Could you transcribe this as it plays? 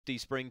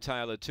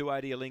Springtailor,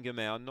 280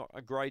 Alingomau. Not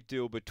a great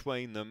deal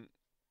between them.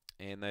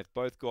 And they've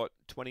both got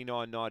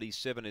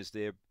 29.97 as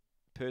their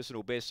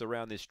personal best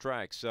around this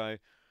track. So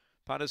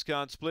punters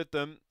can't split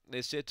them.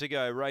 They're set to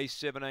go. Race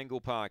 7,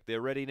 Angle-Park.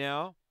 They're ready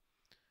now.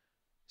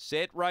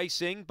 Set,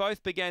 racing.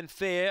 Both began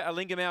fair.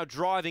 Alingomau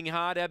driving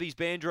hard. Abby's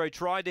Banjo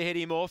tried to head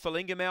him off.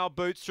 Alingomau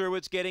boots through.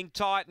 It's getting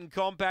tight and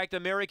compact.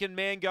 American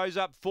Man goes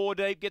up 4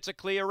 deep. Gets a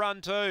clear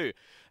run too.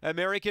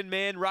 American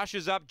Man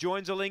rushes up.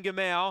 Joins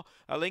Alingomau.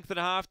 A length and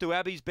a half to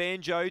Abby's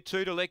Banjo.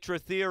 2 to Electra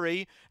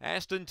Theory.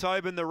 Aston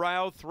Tobin the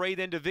rail. 3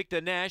 then to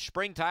Victor Nash.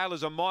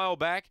 Springtailor's a mile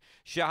back.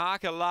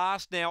 Shahaka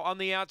last now. On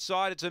the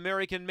outside, it's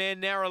American Man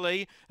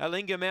narrowly.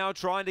 Alingomau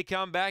trying to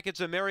come back.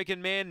 It's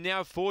American Man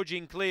now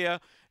forging clear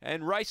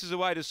and races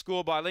away to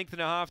score by length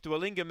and a half to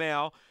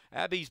Alingomau.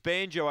 Abby's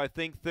Banjo, I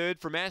think,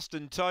 third from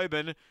Aston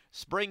Tobin.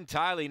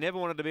 Springtailor, never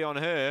wanted to be on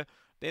her.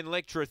 Then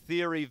Electra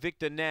Theory,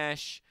 Victor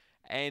Nash,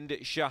 and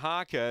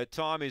Shahaka.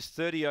 Time is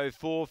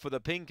 30.04 for the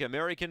pink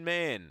American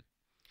Man.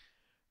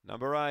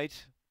 Number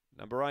 8,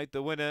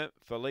 the winner,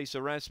 for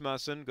Lisa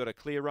Rasmussen. Got a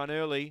clear run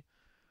early.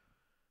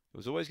 It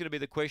was always going to be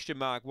the question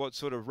mark what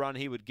sort of run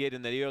he would get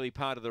in the early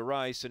part of the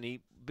race, and a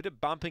bit of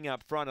bumping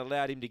up front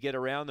allowed him to get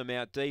around them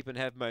out deep and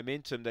have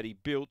momentum that he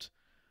built.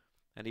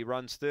 And he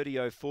runs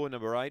 30.04,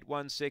 number 8.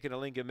 1 second,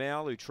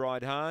 Alingomau, who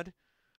tried hard.